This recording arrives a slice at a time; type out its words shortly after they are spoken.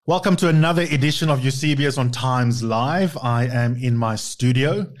Welcome to another edition of Eusebius on Times Live. I am in my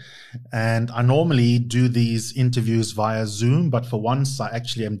studio and I normally do these interviews via Zoom, but for once I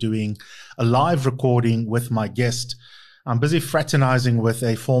actually am doing a live recording with my guest. I'm busy fraternizing with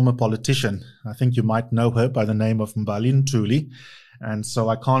a former politician. I think you might know her by the name of Mbalini Ntuli. And so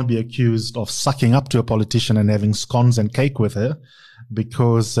I can't be accused of sucking up to a politician and having scones and cake with her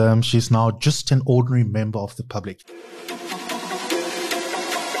because she's now just an ordinary member of the public.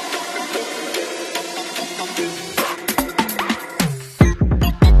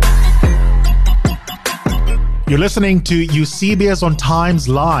 You're listening to Eusebius on Times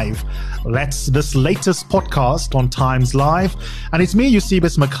Live. That's this latest podcast on Times Live. And it's me,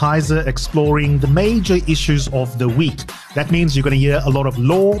 Eusebius McKaiser, exploring the major issues of the week. That means you're going to hear a lot of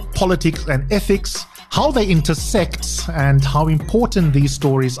law, politics, and ethics, how they intersect, and how important these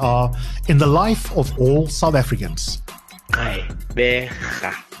stories are in the life of all South Africans.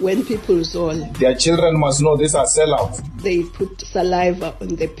 When people zone, their children must know these are sellouts. They put saliva on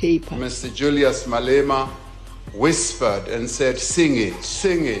the paper. Mr. Julius Malema whispered and said, sing it,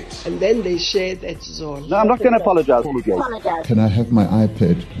 sing it. And then they share that zone. No, I'm not going to apologize to you guys. Can I have my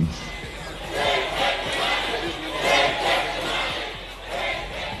iPad, please?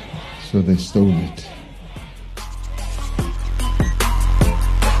 So they stole it.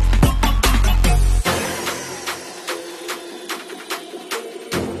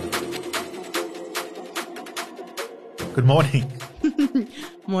 Good morning.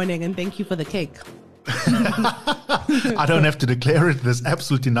 Morning, and thank you for the cake. I don't have to declare it. There's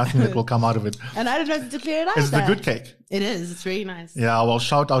absolutely nothing that will come out of it. And I don't have to declare it either. It's the good cake. It is. It's really nice. Yeah, well,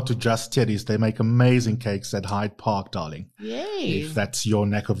 shout out to Just Teddy's. They make amazing cakes at Hyde Park, darling. Yay. If that's your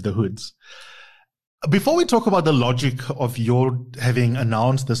neck of the hoods. Before we talk about the logic of your having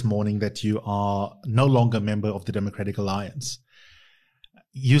announced this morning that you are no longer a member of the Democratic Alliance,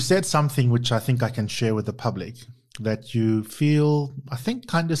 you said something which I think I can share with the public, that you feel, I think,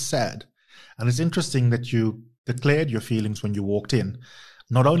 kind of sad. And it's interesting that you declared your feelings when you walked in,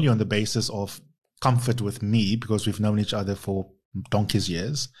 not only on the basis of comfort with me, because we've known each other for donkey's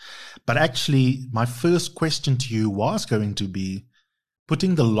years, but actually my first question to you was going to be,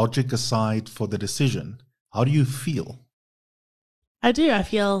 putting the logic aside for the decision, how do you feel? I do. I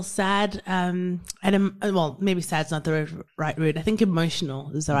feel sad. Well, maybe sad's not the right word. I think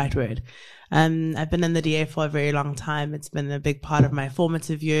emotional is the right word. I've been in the DA for a very long time. It's been a big part of my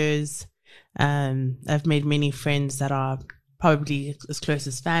formative years. I've made many friends that are probably as close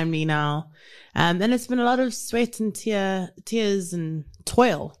as family now. And it's been a lot of sweat and tears and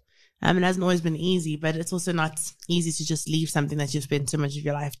toil. It hasn't always been easy, but it's also not easy to just leave something that you've spent so much of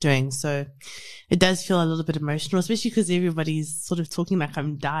your life doing. So it does feel a little bit emotional, especially because everybody's sort of talking like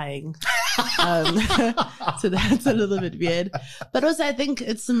I'm dying. So that's a little bit weird. But also I think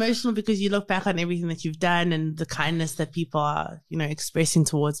it's emotional because you look back on everything that you've done and the kindness that people are, expressing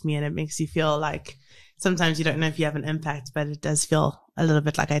towards me. And it makes you feel like sometimes you don't know if you have an impact, but it does feel a little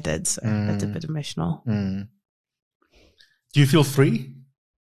bit like I did. So that's a bit emotional. Do you feel free?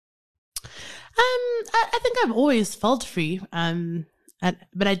 I think I've always felt free.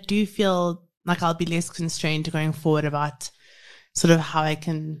 But I do feel like I'll be less constrained going forward about sort of how I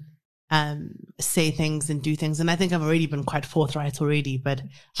can say things and do things. And I think I've already been quite forthright already, but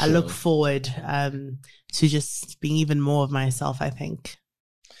sure. I look forward to just being even more of myself, I think.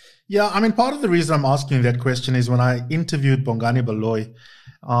 Yeah, I mean, part of the reason I'm asking you that question is when I interviewed Bongani Baloyi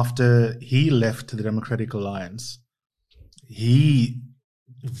after he left the Democratic Alliance, he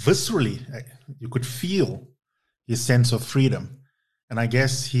viscerally, you could feel his sense of freedom. And I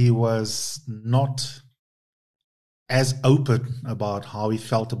guess he was not as open about how he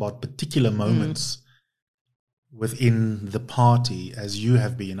felt about particular moments within the party as you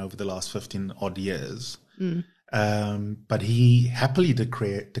have been over the last 15 odd years. But he happily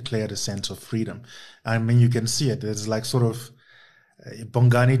declared a sense of freedom. I mean, you can see it. There's like sort of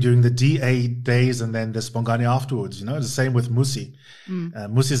Bongani during the DA days and then this Bongani afterwards, the same with Musi.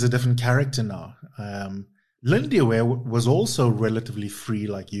 Musi is a different character now. Lindiwe was also relatively free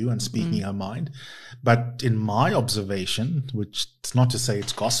like you and speaking her mind. But in my observation, which it's not to say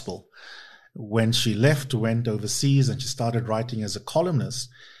it's gospel, when she went overseas and she started writing as a columnist,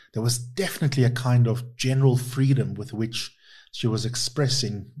 there was definitely a kind of general freedom with which she was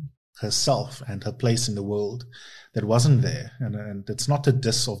expressing herself and her place in the world that wasn't there. And it's not a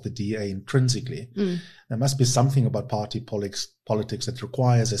diss of the DA intrinsically. There must be something about party politics that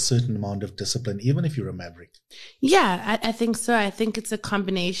requires a certain amount of discipline, even if you're a maverick. Yeah, I think so. I think it's a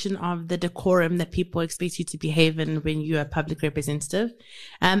combination of the decorum that people expect you to behave in when you're a public representative.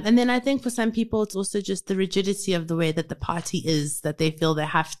 And then I think for some people, it's also just the rigidity of the way that the party is, that they feel they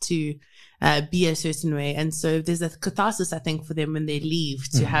have to be a certain way. And so there's a catharsis, I think, for them when they leave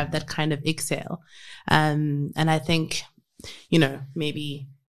to have that kind of exhale. And I think, maybe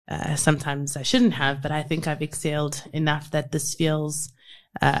sometimes I shouldn't have, but I think I've exhaled enough that this feels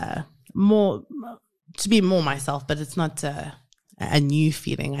more to be more myself, but it's not a new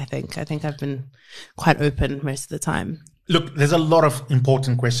feeling, I think. I think I've been quite open most of the time. Look, there's a lot of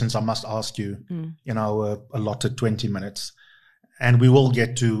important questions I must ask you in our allotted 20 minutes. And we will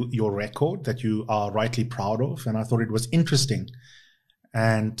get to your record that you are rightly proud of. And I thought it was interesting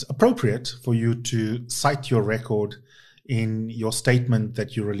and appropriate for you to cite your record in your statement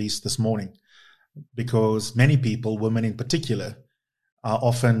that you released this morning, because many people, women in particular, are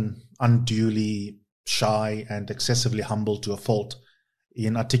often unduly shy and excessively humble to a fault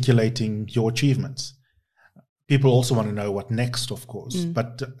in articulating your achievements. People also want to know what next, of course.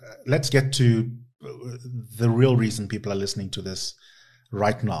 But let's get to the real reason people are listening to this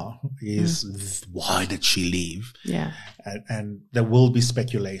right now is why did she leave? Yeah. And there will be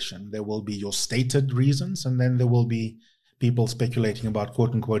speculation. There will be your stated reasons, and then there will be people speculating about,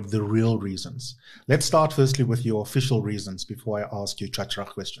 quote unquote, the real reasons. Let's start firstly with your official reasons before I ask you chachra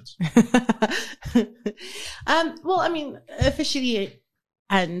questions. Well, I mean, officially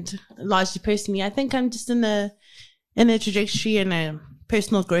and largely personally, I think I'm just in a trajectory and a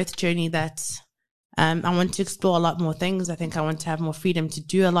personal growth journey that I want to explore a lot more things. I think I want to have more freedom to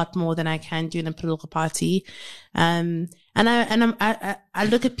do a lot more than I can do in a political party. And I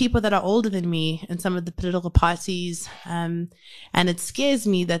look at people that are older than me in some of the political parties, and it scares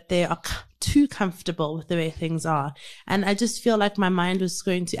me that they are too comfortable with the way things are. And I just feel like my mind was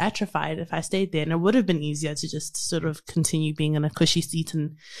going to atrophy if I stayed there. And it would have been easier to just sort of continue being in a cushy seat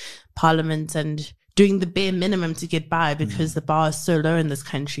in Parliament and doing the bare minimum to get by, because the bar is so low in this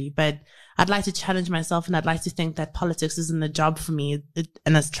country. But I'd like to challenge myself, and I'd like to think that politics isn't a job for me.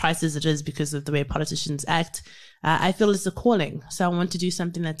 And as trite as it is because of the way politicians act, I feel it's a calling. So I want to do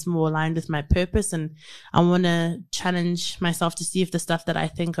something that's more aligned with my purpose. And I want to challenge myself to see if the stuff that I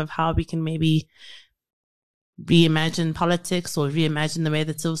think of how we can maybe reimagine politics or reimagine the way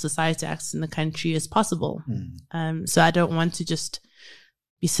that civil society acts in the country is possible. So I don't want to just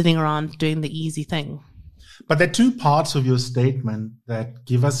be sitting around doing the easy thing. But there are two parts of your statement that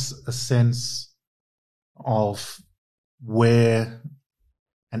give us a sense of where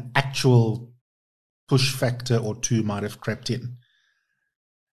an actual push factor or two might have crept in.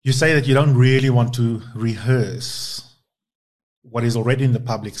 You say that you don't really want to rehearse what is already in the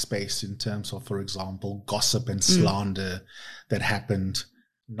public space in terms of, for example, gossip and slander that happened,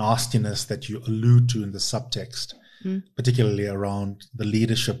 nastiness that you allude to in the subtext, particularly around the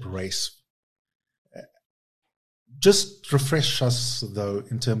leadership race. Just refresh us, though,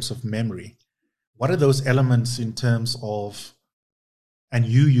 in terms of memory. What are those elements in terms of, and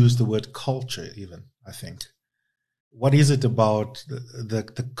you use the word culture even, I think. What is it about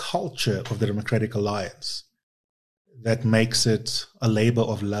the culture of the Democratic Alliance that makes it a labor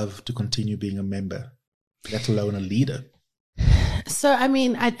of love to continue being a member, let alone a leader? So, I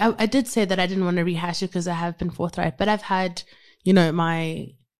mean, I did say that I didn't want to rehash it because I have been forthright, but I've had, my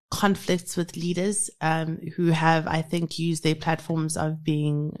conflicts with leaders who have, I think, used their platforms of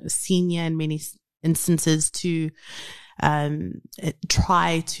being senior in many instances to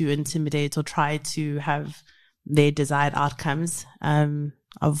try to intimidate or try to have their desired outcomes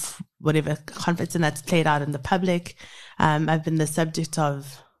of whatever conflicts, and that's played out in the public. I've been the subject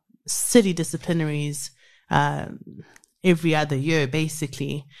of city disciplinaries every other year,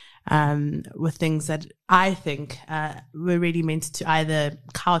 basically, with things that I think were really meant to either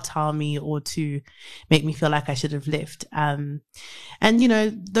kowtow me or to make me feel like I should have left. And,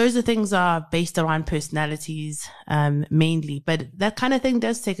 those are things are based around personalities mainly, but that kind of thing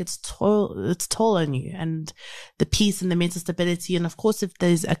does take its toll on you and the peace and the mental stability. And of course, if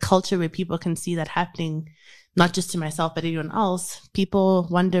there's a culture where people can see that happening, not just to myself, but anyone else, people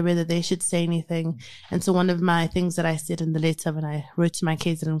wonder whether they should say anything. And so one of my things that I said in the letter when I wrote to my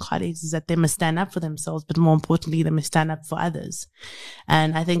KZN colleagues is that they must stand up for themselves, but more importantly, they must stand up for others.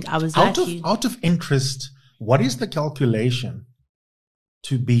 And I think I was lucky. Out of interest, what is the calculation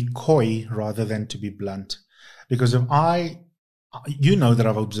to be coy rather than to be blunt? Because if that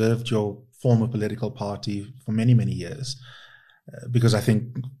I've observed your former political party for many, many years, because I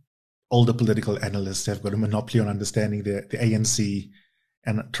think older political analysts have got a monopoly on understanding the ANC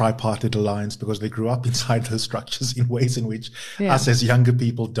and tripartite alliance because they grew up inside those structures in ways in which us as younger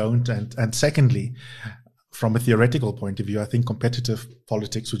people don't. And secondly, from a theoretical point of view, I think competitive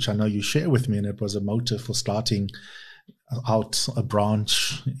politics, which I know you share with me, and it was a motive for starting out a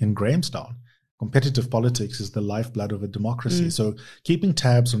branch in Grahamstown. Competitive politics is the lifeblood of a democracy. So keeping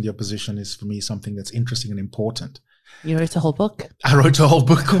tabs on the opposition is, for me, something that's interesting and important. You wrote a whole book. I wrote a whole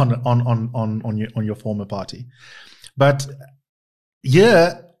book on your former party. But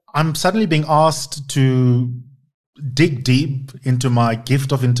yeah, I'm suddenly being asked to dig deep into my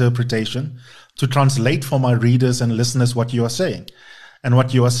gift of interpretation to translate for my readers and listeners what you are saying. And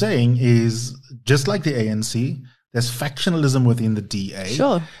what you are saying is, just like the ANC, there's factionalism within the DA.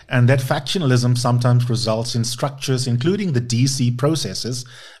 Sure. And that factionalism sometimes results in structures, including the DC processes,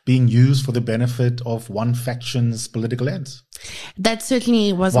 being used for the benefit of one faction's political ends. That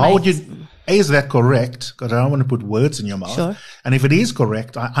certainly was is that correct? Because I don't want to put words in your mouth. Sure. And if it is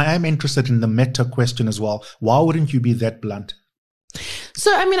correct, I am interested in the meta question as well. Why wouldn't you be that blunt?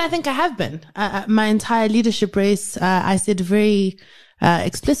 So, I mean, I think I have been. My entire leadership race, I said very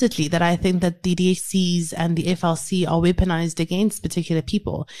explicitly that I think that the DCs and the FLC are weaponized against particular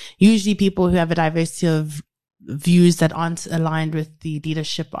people, usually people who have a diversity of views that aren't aligned with the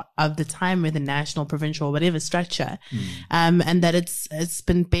leadership of the time, with the national, provincial, or whatever structure, and that it's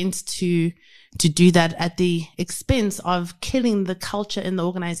been bent to do that at the expense of killing the culture in the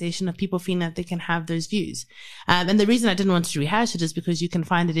organization of people feeling that they can have those views. And the reason I didn't want to rehash it is because you can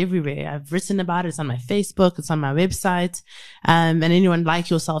find it everywhere. I've written about it. It's on my Facebook. It's on my website. And anyone like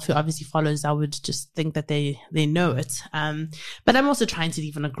yourself who obviously follows, I would just think that they know it. But I'm also trying to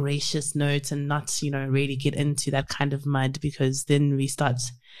leave on a gracious note and not, really get into that kind of mud, because then we start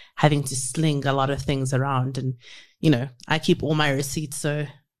having to sling a lot of things around. And, I keep all my receipts. So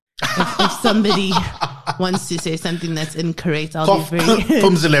if somebody wants to say something that's incorrect, I'll be very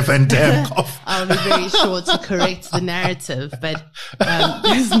I'll be very sure to correct the narrative. But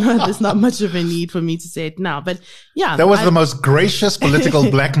there's not much of a need for me to say it now. But yeah, that was the most gracious political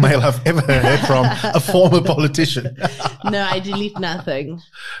blackmail I've ever heard from a former politician. No, I delete nothing.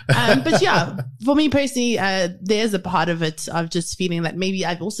 But yeah, for me personally, there's a part of it of just feeling that maybe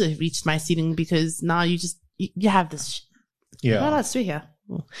I've also reached my ceiling, because now you have this. No, let's do here.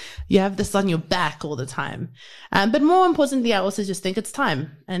 You have this on your back all the time. But more importantly, I also just think it's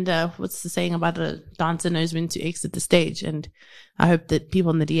time. And what's the saying about a dancer knows when to exit the stage? And I hope that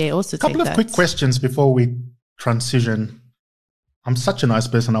people in the DA also take that. A couple of quick questions before we transition. I'm such a nice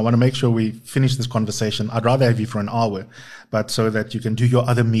person. I want to make sure we finish this conversation. I'd rather have you for an hour, but so that you can do your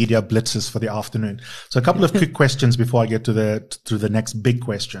other media blitzes for the afternoon. So a couple of quick questions before I get to the next big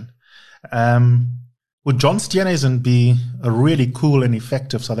question. Would John Steenhuisen be a really cool and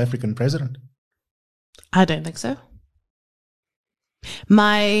effective South African president? I don't think so.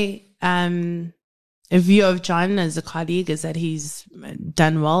 My view of John as a colleague is that he's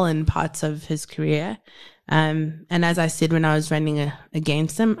done well in parts of his career. And as I said when I was running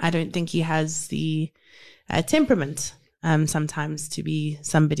against him, I don't think he has the temperament sometimes to be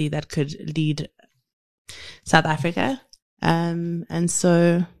somebody that could lead South Africa. And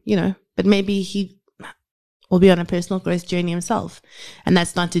so, but maybe he will be on a personal growth journey himself. And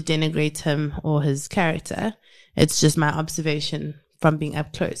that's not to denigrate him or his character. It's just my observation from being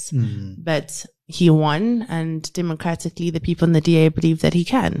up close. But he won, and democratically, the people in the DA believe that he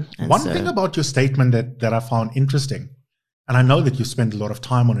can. And one thing about your statement that I found interesting, and I know that you spent a lot of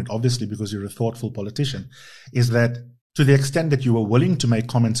time on it, obviously, because you're a thoughtful politician, is that to the extent that you were willing to make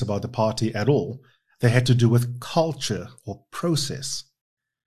comments about the party at all, they had to do with culture or process,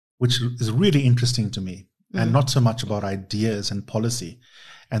 which is really interesting to me. And not so much about ideas and policy.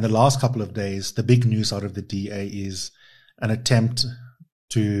 And the last couple of days, the big news out of the DA is an attempt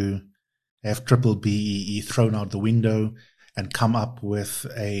to have triple BEE thrown out the window and come up with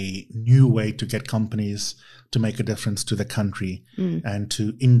a new way to get companies to make a difference to the country and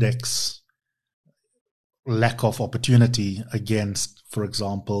to index lack of opportunity against, for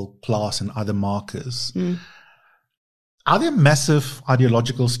example, class and other markers. Are there massive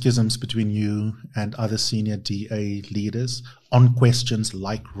ideological schisms between you and other senior DA leaders on questions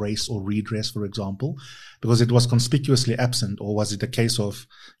like race or redress, for example? Because it was conspicuously absent, or was it a case of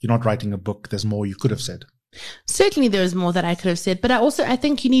you're not writing a book, there's more you could have said? Certainly there is more that I could have said, but I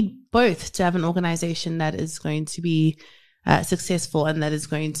think you need both to have an organization that is going to be successful and that is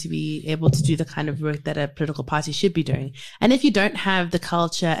going to be able to do the kind of work that a political party should be doing. And if you don't have the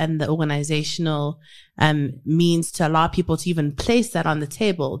culture and the organizational means to allow people to even place that on the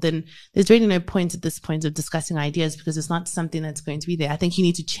table, then there's really no point at this point of discussing ideas, because it's not something that's going to be there. I think you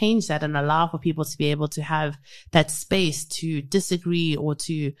need to change that and allow for people to be able to have that space to disagree or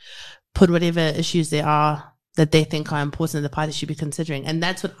to put whatever issues there are that they think are important that the party should be considering. And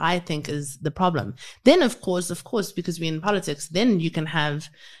that's what I think is the problem. Then, of course, because we're in politics, then you can have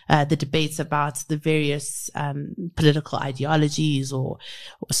the debates about the various political ideologies or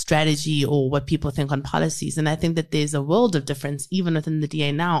strategy or what people think on policies. And I think that there's a world of difference even within the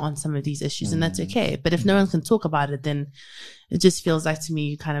DA now on some of these issues, and that's okay. But if no one can talk about it, then it just feels like to me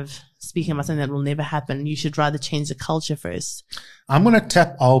you kind of speaking about something that will never happen. You should rather change the culture first. I'm going to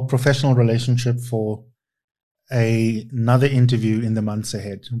tap our professional relationship for another interview in the months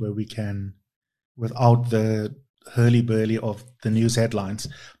ahead, where we can, without the hurly-burly of the news headlines,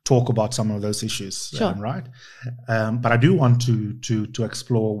 talk about some of those issues. Sure. Right? But I do want to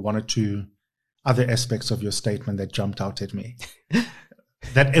explore one or two other aspects of your statement that jumped out at me.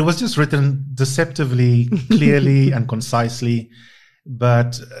 That it was just written deceptively, clearly and concisely,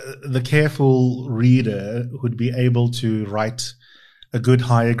 but the careful reader would be able to write a good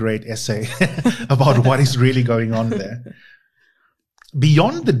higher grade essay about what is really going on there.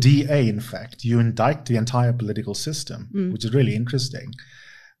 Beyond the DA, in fact, you indict the entire political system, which is really interesting.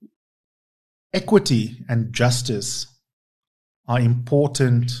 Equity and justice are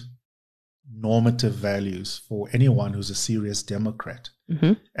important normative values for anyone who's a serious Democrat.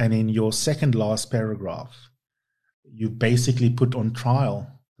 Mm-hmm. And in your second last paragraph, you basically put on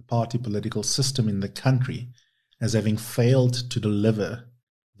trial the party political system in the country as having failed to deliver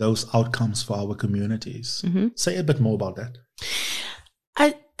those outcomes for our communities. Mm-hmm. Say a bit more about that.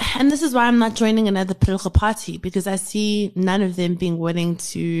 And this is why I'm not joining another political party, because I see none of them being willing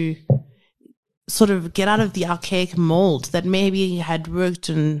to sort of get out of the archaic mold that maybe had worked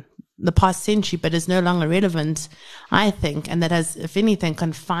in the past century, but is no longer relevant, I think, and that has, if anything,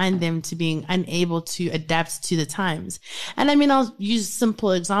 confined them to being unable to adapt to the times. And I mean, I'll use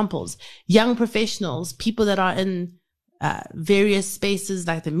simple examples. Young professionals, people that are in various spaces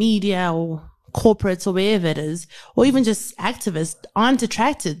like the media or corporates or wherever it is, or even just activists, aren't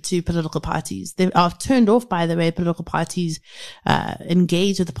attracted to political parties. They are turned off by the way political parties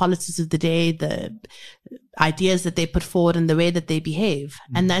engage with the politics of the day, the ideas that they put forward and the way that they behave.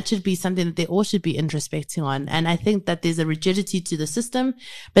 Mm. And that should be something that they all should be introspecting on. And I think that there's a rigidity to the system,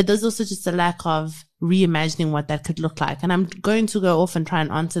 but there's also just a lack of reimagining what that could look like. And I'm going to go off and try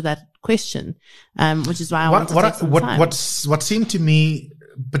and answer that question, which is why I want to take some time. What seemed to me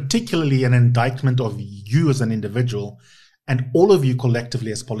particularly an indictment of you as an individual and all of you collectively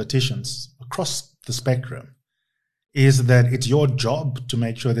as politicians across the spectrum is that it's your job to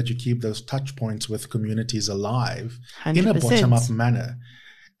make sure that you keep those touch points with communities alive 100%. In a bottom-up manner.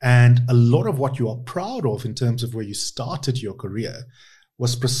 And a lot of what you are proud of in terms of where you started your career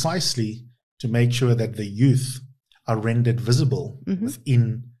was precisely to make sure that the youth are rendered visible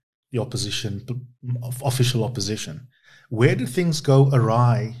within the opposition, official opposition. Where did things go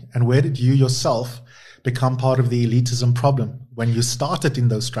awry, and where did you yourself become part of the elitism problem when you started in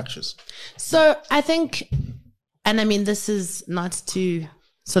those structures? So I think, and I mean, this is not to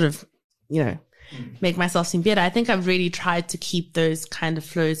sort of, make myself seem better. I think I've really tried to keep those kind of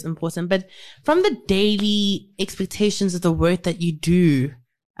flows important. But from the daily expectations of the work that you do,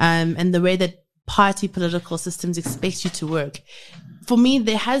 and the way that party political systems expect you to work, for me,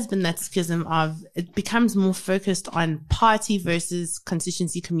 there has been that schism of it becomes more focused on party versus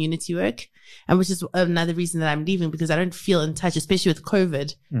constituency community work. And which is another reason that I'm leaving, because I don't feel in touch, especially with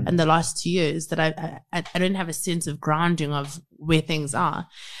COVID and the last 2 years, that I don't have a sense of grounding of where things are.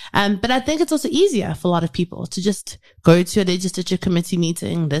 But I think it's also easier for a lot of people to just go to a legislature committee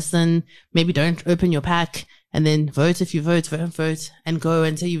meeting, listen, maybe don't open your pack, and then vote if you vote, and go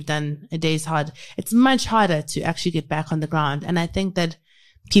until you've done a day's hard. It's much harder to actually get back on the ground. And I think that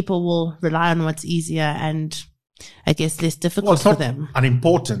people will rely on what's easier and I guess less difficult for them.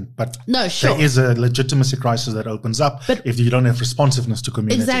 Unimportant, but no, sure. There is a legitimacy crisis that opens up if you don't have responsiveness to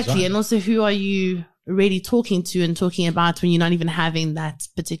communities. Exactly. Right? And also, who are you really talking to and talking about when you're not even having that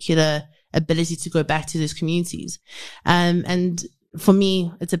particular ability to go back to those communities? And for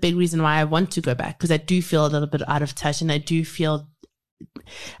me, it's a big reason why I want to go back, because I do feel a little bit out of touch and I do feel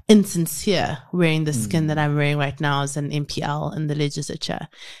insincere wearing the skin that I'm wearing right now as an MPL in the legislature.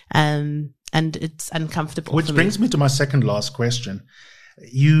 And it's uncomfortable. Which brings me to my second last question.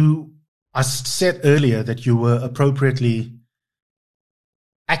 I said earlier that you were appropriately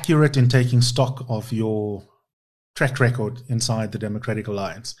accurate in taking stock of your track record inside the Democratic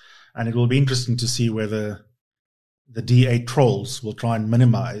Alliance. And it will be interesting to see whether the DA trolls will try and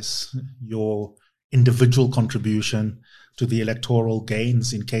minimize your individual contribution to the electoral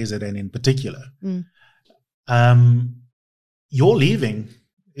gains in KZN in particular. Your leaving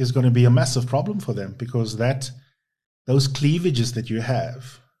is going to be a massive problem for them, because those cleavages that you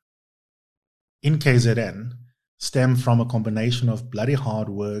have in KZN stem from a combination of bloody hard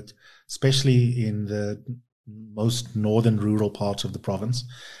work, especially in the most northern rural parts of the province,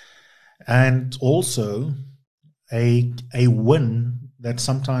 and also a win that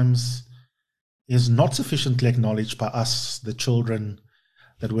sometimes is not sufficiently acknowledged by us, the children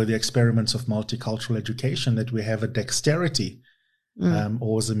that were the experiments of multicultural education, that we have a dexterity,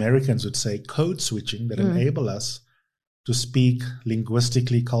 or as Americans would say, code switching, that enable us to speak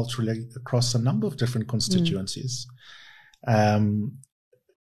linguistically, culturally across a number of different constituencies. Not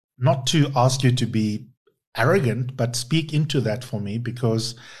to ask you to be arrogant, but speak into that for me,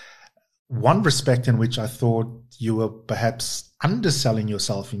 because one respect in which I thought you were perhaps underselling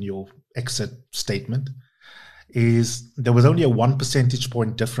yourself in your exit statement is there was only a 1 percentage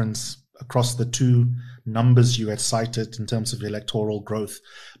point difference across the two numbers you had cited in terms of electoral growth.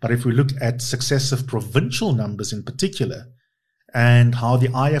 But if we look at successive provincial numbers in particular, and how the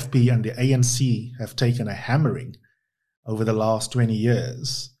IFP and the ANC have taken a hammering over the last 20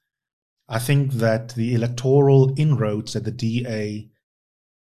 years, I think that the electoral inroads that the DA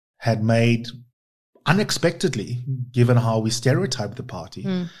had made unexpectedly, given how we stereotype the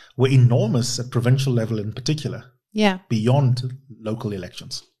party, were enormous at provincial level in particular. Yeah. Beyond local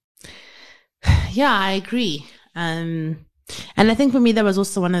elections. Yeah, I agree. And I think for me, that was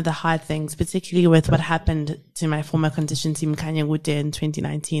also one of the hard things, particularly with what happened to my former constituency, Mkhanya Ngute, in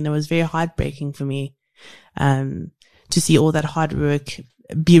 2019. It was very heartbreaking for me to see all that hard work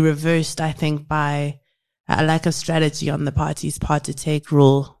be reversed, I think, by a lack of strategy on the party's part to take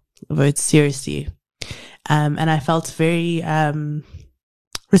rural votes seriously. And I felt very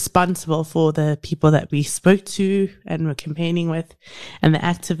responsible for the people that we spoke to and were campaigning with, and the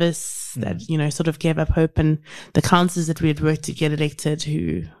activists that, sort of gave up hope, and the councillors that we had worked to get elected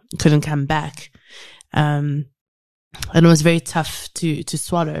who couldn't come back. And it was very tough to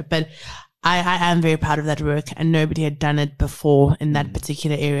swallow. But I am very proud of that work, and nobody had done it before in that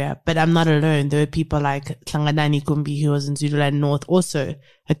particular area. But I'm not alone. There were people like Hlanganani Kumbi, who was in Zululand North, also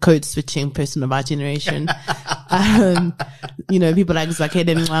a code switching person of our generation. People like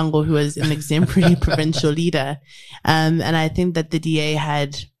Zwakele Mwango, who was an exemplary provincial leader. And I think that the DA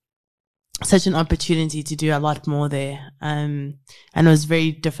had such an opportunity to do a lot more there. And it was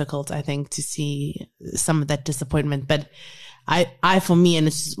very difficult, I think, to see some of that disappointment. But I, for me, and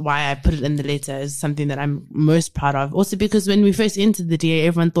it's why I put it in the letter, is something that I'm most proud of. Also because when we first entered the DA,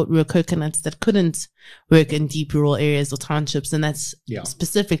 everyone thought we were coconuts that couldn't work in deep rural areas or townships. And that's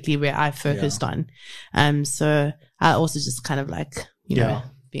specifically where I focused on. So I also just kind of like,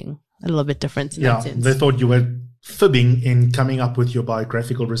 being a little bit different in that sense. They thought you were fibbing in coming up with your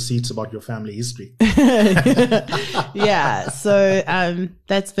biographical receipts about your family history. So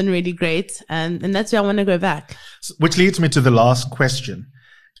that's been really great, and that's where I want to go back. Which leads me to the last question.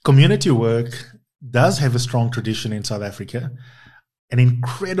 Community work does have a strong tradition in South Africa, an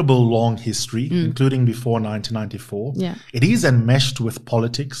incredible long history, including before 1994. It is enmeshed with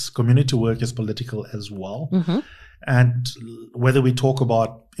politics. Community work is political as well. And whether we talk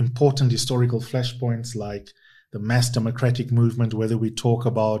about important historical flashpoints like the mass democratic movement, whether we talk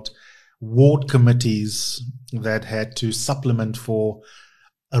about ward committees that had to supplement for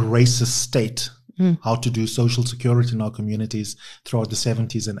a racist state, how to do social security in our communities throughout the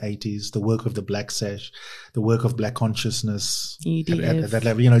 70s and 80s, the work of the Black Sash, the work of Black consciousness at that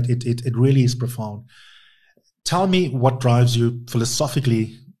level, it really is profound. Tell me what drives you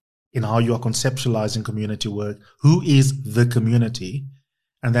philosophically in how you are conceptualizing community work. Who is the community?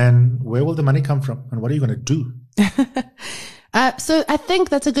 And then where will the money come from? And what are you going to do? So I think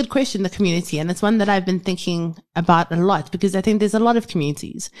that's a good question, the community. And it's one that I've been thinking about a lot, because I think there's a lot of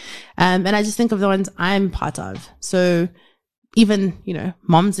communities. And I just think of the ones I'm part of. So even,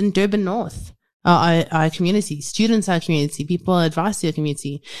 moms in Durban North are a community. Students are a community. People at varsity are a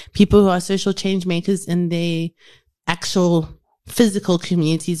community. People who are social change makers in their actual physical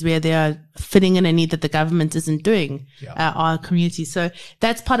communities where they are fitting in a need that the government isn't doing, our community. So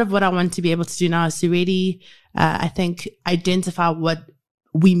that's part of what I want to be able to do now, is to really, I think, identify what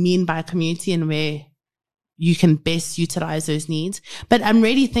we mean by a community and where you can best utilize those needs. But I'm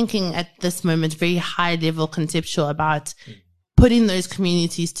really thinking at this moment, very high level conceptual about putting those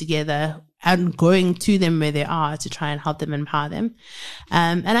communities together and going to them where they are to try and help them, empower them.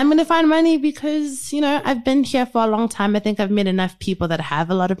 And I'm going to find money because, I've been here for a long time. I think I've met enough people that have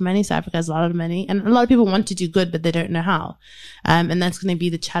a lot of money. South Africa has a lot of money, and a lot of people want to do good, but they don't know how. And that's going to be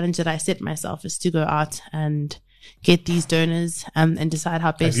the challenge that I set myself, is to go out and get these donors, and decide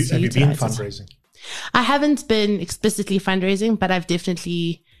how best to utilize it. Have you been fundraising? I haven't been explicitly fundraising, but I've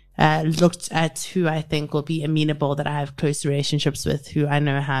definitely looked at who I think will be amenable, that I have close relationships with, who I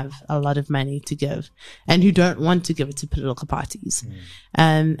know have a lot of money to give and who don't want to give it to political parties.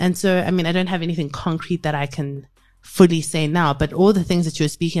 And so, I don't have anything concrete that I can fully say now, but all the things that you're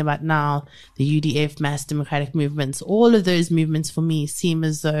speaking about now, the UDF, mass democratic movements, all of those movements for me seem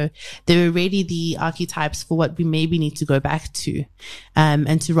as though they're already the archetypes for what we maybe need to go back to,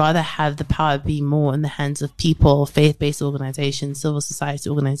 and to rather have the power be more in the hands of people, faith-based organizations, civil society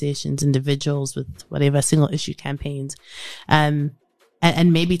organizations, individuals with whatever single issue campaigns, and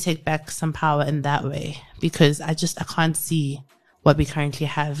maybe take back some power in that way, because I can't see what we currently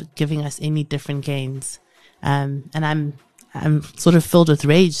have giving us any different gains. And I'm sort of filled with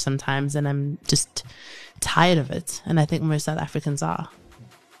rage sometimes, and I'm just tired of it. And I think most South Africans are.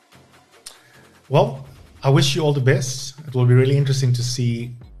 Well, I wish you all the best. It will be really interesting to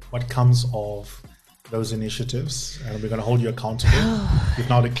see what comes of those initiatives, and we're going to hold you accountable. You've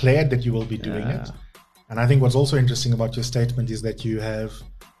now declared that you will be doing it. And I think what's also interesting about your statement is that you have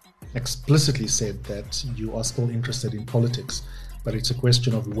explicitly said that you are still interested in politics, but it's a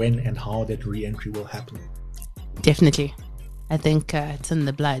question of when and how that re-entry will happen. Definitely. I think it's in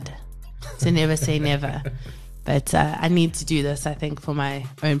the blood. So never say never. But I need to do this, I think, for my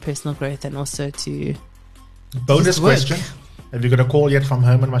own personal growth, and also to... Bonus question. Have you got a call yet from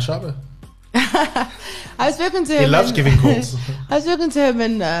Herman Mashaba? I've spoken to him. He loves giving calls. I've spoken to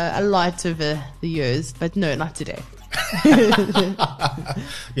him a lot over the years, but no, not today.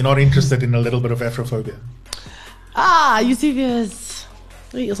 You're not interested in a little bit of Afrophobia? Eusebius.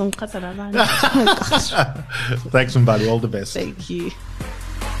 Oh my gosh. Thanks, Mbali. All the best. Thank you.